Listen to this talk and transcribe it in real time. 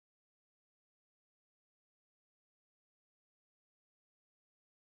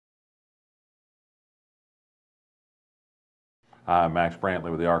I'm Max Brantley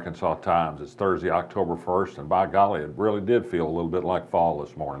with the Arkansas Times. It's Thursday, October 1st, and by golly, it really did feel a little bit like fall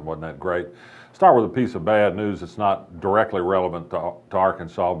this morning. Wasn't that great? Start with a piece of bad news. It's not directly relevant to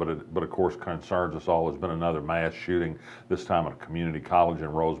Arkansas, but of course concerns us all. There's been another mass shooting, this time at a community college in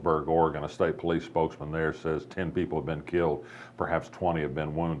Roseburg, Oregon. A state police spokesman there says 10 people have been killed, perhaps 20 have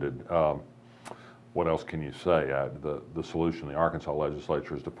been wounded. What else can you say? The solution in the Arkansas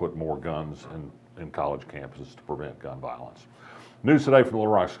legislature is to put more guns in college campuses to prevent gun violence. News today from the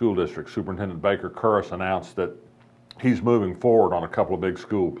Little Rock School District. Superintendent Baker Curris announced that he's moving forward on a couple of big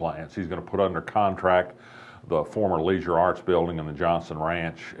school plans. He's going to put under contract the former Leisure Arts Building in the Johnson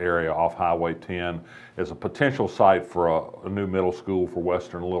Ranch area off Highway 10 as a potential site for a new middle school for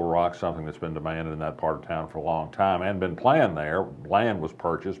Western Little Rock, something that's been demanded in that part of town for a long time and been planned there. Land was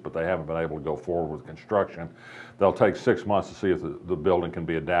purchased, but they haven't been able to go forward with construction. They'll take 6 months to see if the building can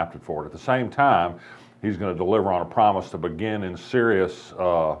be adapted for it. At the same time, he's going to deliver on a promise to begin in serious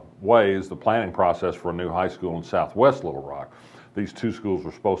ways the planning process for a new high school in southwest Little Rock. These two schools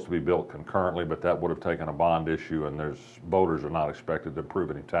were supposed to be built concurrently, but that would have taken a bond issue, and voters are not expected to approve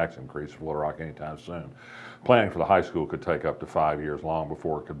any tax increase for Little Rock anytime soon. Planning for the high school could take up to 5 years long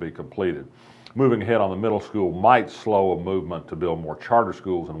before it could be completed. Moving ahead on the middle school might slow a movement to build more charter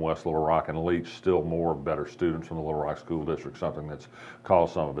schools in West Little Rock and leach still more better students from the Little Rock School District, something that's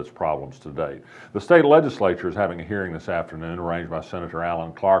caused some of its problems to date. The state legislature is having a hearing this afternoon arranged by Senator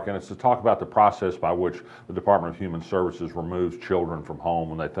Alan Clark, and it's to talk about the process by which the Department of Human Services removes children from home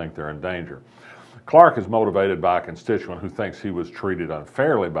when they think they're in danger. Clark is motivated by a constituent who thinks he was treated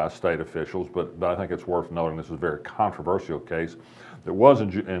unfairly by state officials, but I think it's worth noting this is a very controversial case that was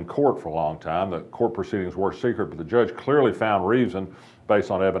in court for a long time. The court proceedings were secret, but the judge clearly found reason,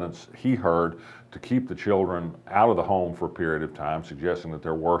 based on evidence he heard, to keep the children out of the home for a period of time, suggesting that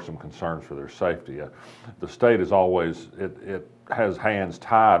there were some concerns for their safety. The state is always, it has hands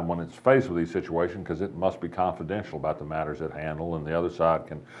tied when it's faced with these situations because it must be confidential about the matters it handle, and the other side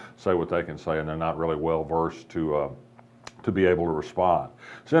can say what they can say, and they're not really well versed to be able to respond.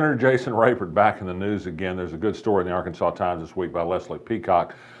 Senator Jason Rapert back in the news again. There's a good story in the Arkansas Times this week by Leslie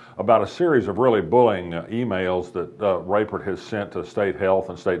Peacock about a series of really bullying emails that Rapert has sent to state health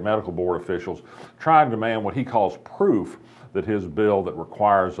and state medical board officials trying to demand what he calls proof that his bill that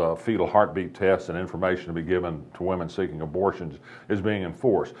requires fetal heartbeat tests and information to be given to women seeking abortions is being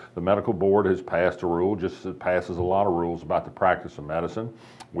enforced. The medical board has passed a rule, just as it passes a lot of rules about the practice of medicine.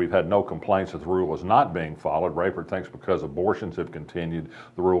 We've had no complaints that the rule is not being followed. Rapert thinks because abortions have continued,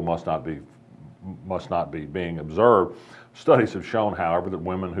 the rule must not be being observed. Studies have shown, however, that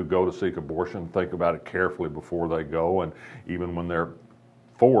women who go to seek abortion think about it carefully before they go, and even when they're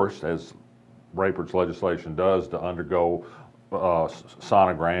forced, as Rapert's legislation does, to undergo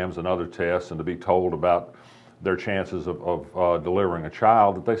sonograms and other tests and to be told about their chances of delivering a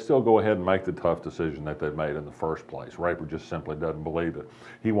child, that they still go ahead and make the tough decision that they've made in the first place. Rapert just simply doesn't believe it.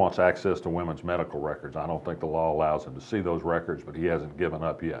 He wants access to women's medical records. I don't think the law allows him to see those records, but he hasn't given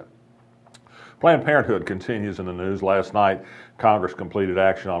up yet. Planned Parenthood continues in the news. Last night, Congress completed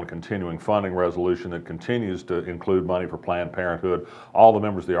action on a continuing funding resolution that continues to include money for Planned Parenthood. All the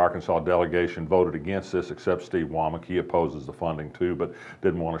members of the Arkansas delegation voted against this except Steve Womack. He opposes the funding too, but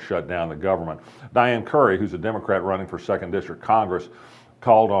didn't want to shut down the government. Diane Curry, who's a Democrat running for 2nd District Congress,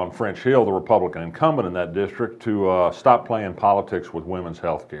 called on French Hill, the Republican incumbent in that district, to stop playing politics with women's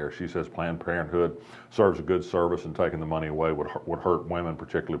health care. She says Planned Parenthood serves a good service, and taking the money away would hurt women,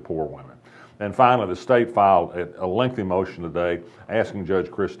 particularly poor women. And finally, the state filed a lengthy motion today asking Judge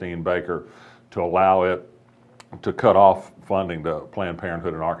Christine Baker to allow it to cut off funding to Planned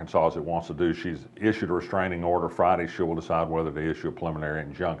Parenthood in Arkansas as it wants to do. She's issued a restraining order Friday. She will decide whether to issue a preliminary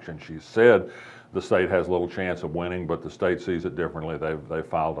injunction. She said the state has little chance of winning, but the state sees it differently. They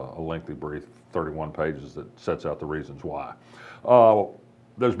filed a lengthy brief, 31 pages, that sets out the reasons why.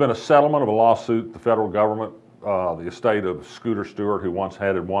 There's been a settlement of a lawsuit, the federal government, the estate of Scooter Stewart, who once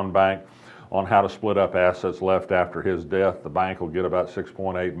headed one bank, on how to split up assets left after his death. The bank will get about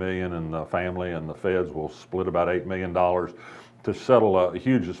 $6.8 million, and the family and the feds will split about $8 million to settle a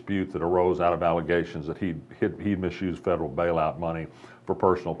huge dispute that arose out of allegations that he'd misused federal bailout money for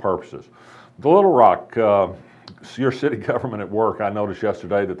personal purposes. The Little Rock, your city government at work, I noticed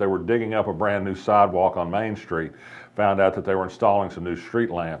yesterday that they were digging up a brand new sidewalk on Main Street. Found out that they were installing some new street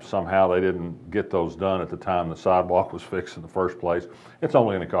lamps. Somehow they didn't get those done at the time the sidewalk was fixed in the first place. It's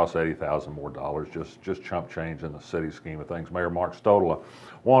only going to cost $80,000 more, just chump change in the city scheme of things. Mayor Mark Stodola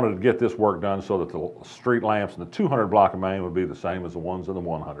wanted to get this work done so that the street lamps in the 200 block of Main would be the same as the ones in the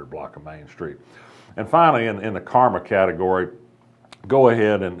 100 block of Main Street. And finally, in the karma category, go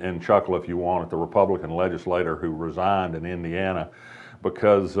ahead and chuckle if you want at the Republican legislator who resigned in Indiana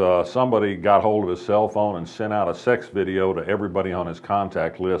because somebody got hold of his cell phone and sent out a sex video to everybody on his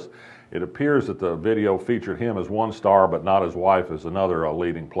contact list. It appears that the video featured him as one star, but not his wife as another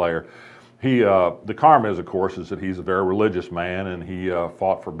leading player. The karma is, of course, is that he's a very religious man, and he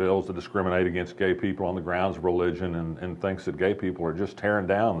fought for bills to discriminate against gay people on the grounds of religion, and thinks that gay people are just tearing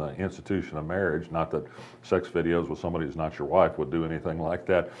down the institution of marriage. Not that sex videos with somebody who's not your wife would do anything like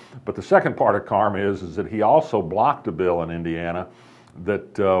that. But the second part of karma is that he also blocked a bill in Indiana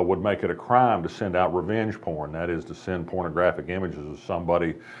that would make it a crime to send out revenge porn. That is, to send pornographic images of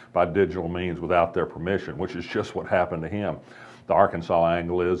somebody by digital means without their permission, which is just what happened to him. The Arkansas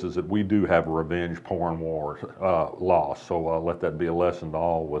angle is that we do have a revenge porn war law, so let that be a lesson to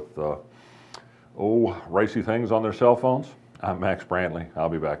all with racy things on their cell phones. I'm Max Brantley. I'll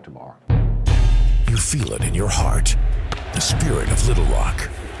be back tomorrow. You feel it in your heart, the spirit of Little Rock.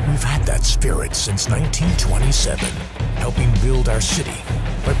 We've had that spirit since 1927, helping build our city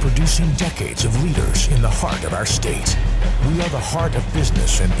by producing decades of leaders in the heart of our state. We are the heart of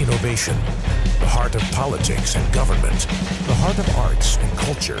business and innovation, the heart of politics and government, the heart of arts and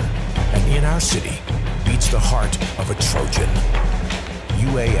culture, and in our city beats the heart of a Trojan.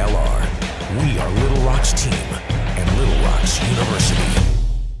 UALR, we are Little Rock's team and Little Rock's University.